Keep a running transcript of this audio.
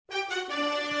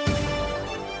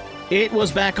It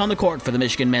was back on the court for the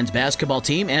Michigan men's basketball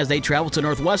team as they traveled to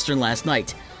Northwestern last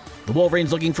night. The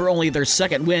Wolverines looking for only their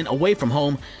second win away from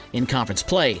home in conference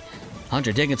play.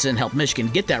 Hunter Dickinson helped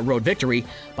Michigan get that road victory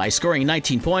by scoring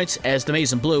 19 points as the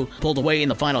Maize and Blue pulled away in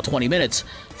the final 20 minutes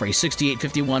for a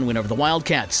 68-51 win over the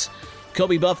Wildcats.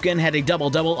 Kobe Buffkin had a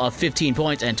double-double of 15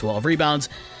 points and 12 rebounds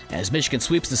as Michigan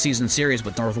sweeps the season series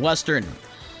with Northwestern.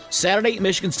 Saturday,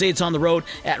 Michigan State's on the road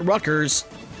at Rutgers,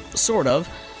 sort of.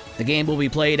 The game will be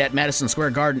played at Madison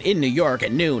Square Garden in New York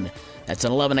at noon. That's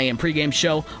an 11 a.m. pregame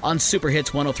show on Super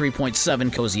Hits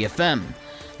 103.7 Cozy FM.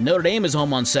 Notre Dame is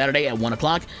home on Saturday at 1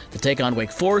 o'clock to take on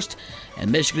Wake Forest,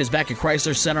 and Michigan is back at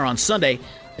Chrysler Center on Sunday.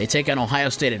 They take on Ohio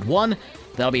State at 1.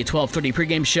 That'll be a 12:30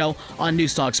 pregame show on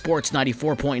Newstalk Sports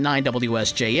 94.9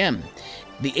 WSJM.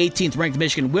 The 18th ranked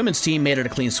Michigan women's team made it a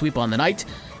clean sweep on the night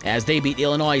as they beat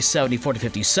Illinois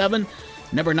 74-57.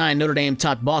 Number 9 Notre Dame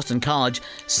topped Boston College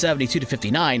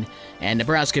 72-59, and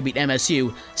Nebraska beat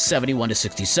MSU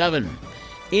 71-67.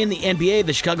 In the NBA,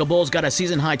 the Chicago Bulls got a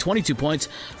season-high 22 points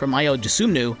from Ayo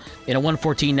Dosunmu in a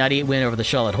 114-98 win over the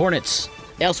Charlotte Hornets.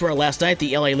 Elsewhere last night,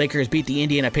 the LA Lakers beat the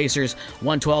Indiana Pacers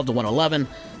 112-111.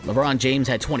 LeBron James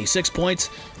had 26 points,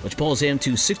 which pulls him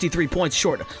to 63 points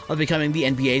short of becoming the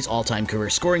NBA's all-time career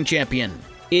scoring champion.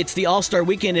 It's the All-Star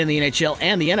Weekend in the NHL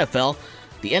and the NFL.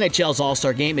 The NHL's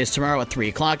All-Star Game is tomorrow at 3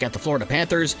 o'clock at the Florida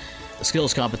Panthers. The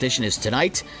skills competition is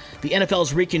tonight. The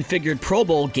NFL's reconfigured Pro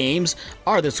Bowl games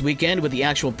are this weekend with the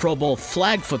actual Pro Bowl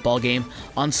flag football game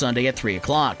on Sunday at 3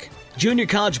 o'clock. Junior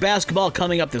college basketball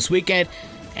coming up this weekend,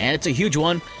 and it's a huge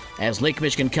one as Lake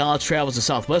Michigan College travels to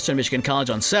Southwestern Michigan College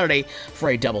on Saturday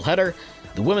for a doubleheader.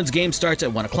 The women's game starts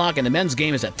at 1 o'clock and the men's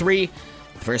game is at 3.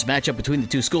 The first matchup between the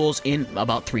two schools in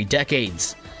about 3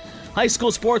 decades. High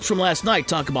school sports from last night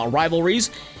talk about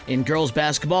rivalries. In girls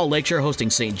basketball, Lakeshore hosting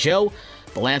St. Joe.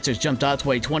 The Lancers jumped out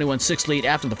to a 21-6 lead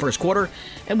after the first quarter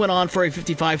and went on for a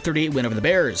 55-38 win over the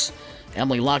Bears.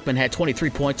 Emily Lockman had 23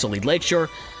 points to lead Lakeshore.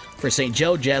 For St.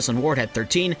 Joe, Jaslyn Ward had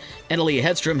 13 and Aaliyah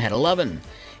Hedstrom had 11.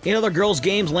 In other girls'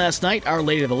 games last night, Our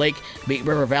Lady of the Lake beat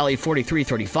River Valley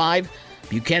 43-35,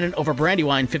 Buchanan over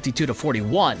Brandywine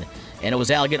 52-41, and it was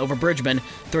Allegan over Bridgman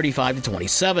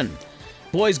 35-27.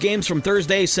 Boys' games from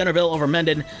Thursday, Centerville over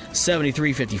Mendon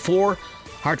 73-54.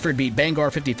 Hartford beat Bangor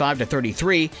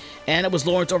 55-33, and it was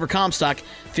Lawrence over Comstock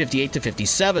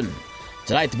 58-57.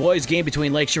 Tonight, the boys' game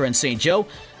between Lakeshore and St. Joe.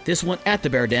 This one at the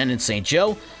Bear Den in St.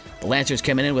 Joe. The Lancers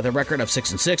coming in with a record of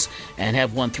 6-6 and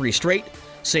have won 3 straight.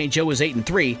 St. Joe is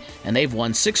 8-3, and they've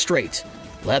won 6 straight.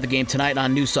 We'll have the game tonight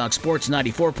on Newstalk Sports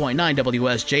 94.9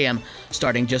 WSJM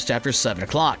starting just after 7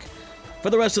 o'clock. For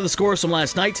the rest of the scores from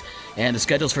last night and the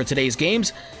schedules for today's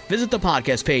games, visit the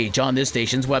podcast page on this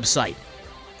station's website.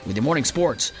 With your morning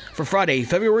sports for Friday,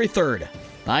 February 3rd,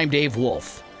 I'm Dave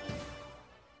Wolf.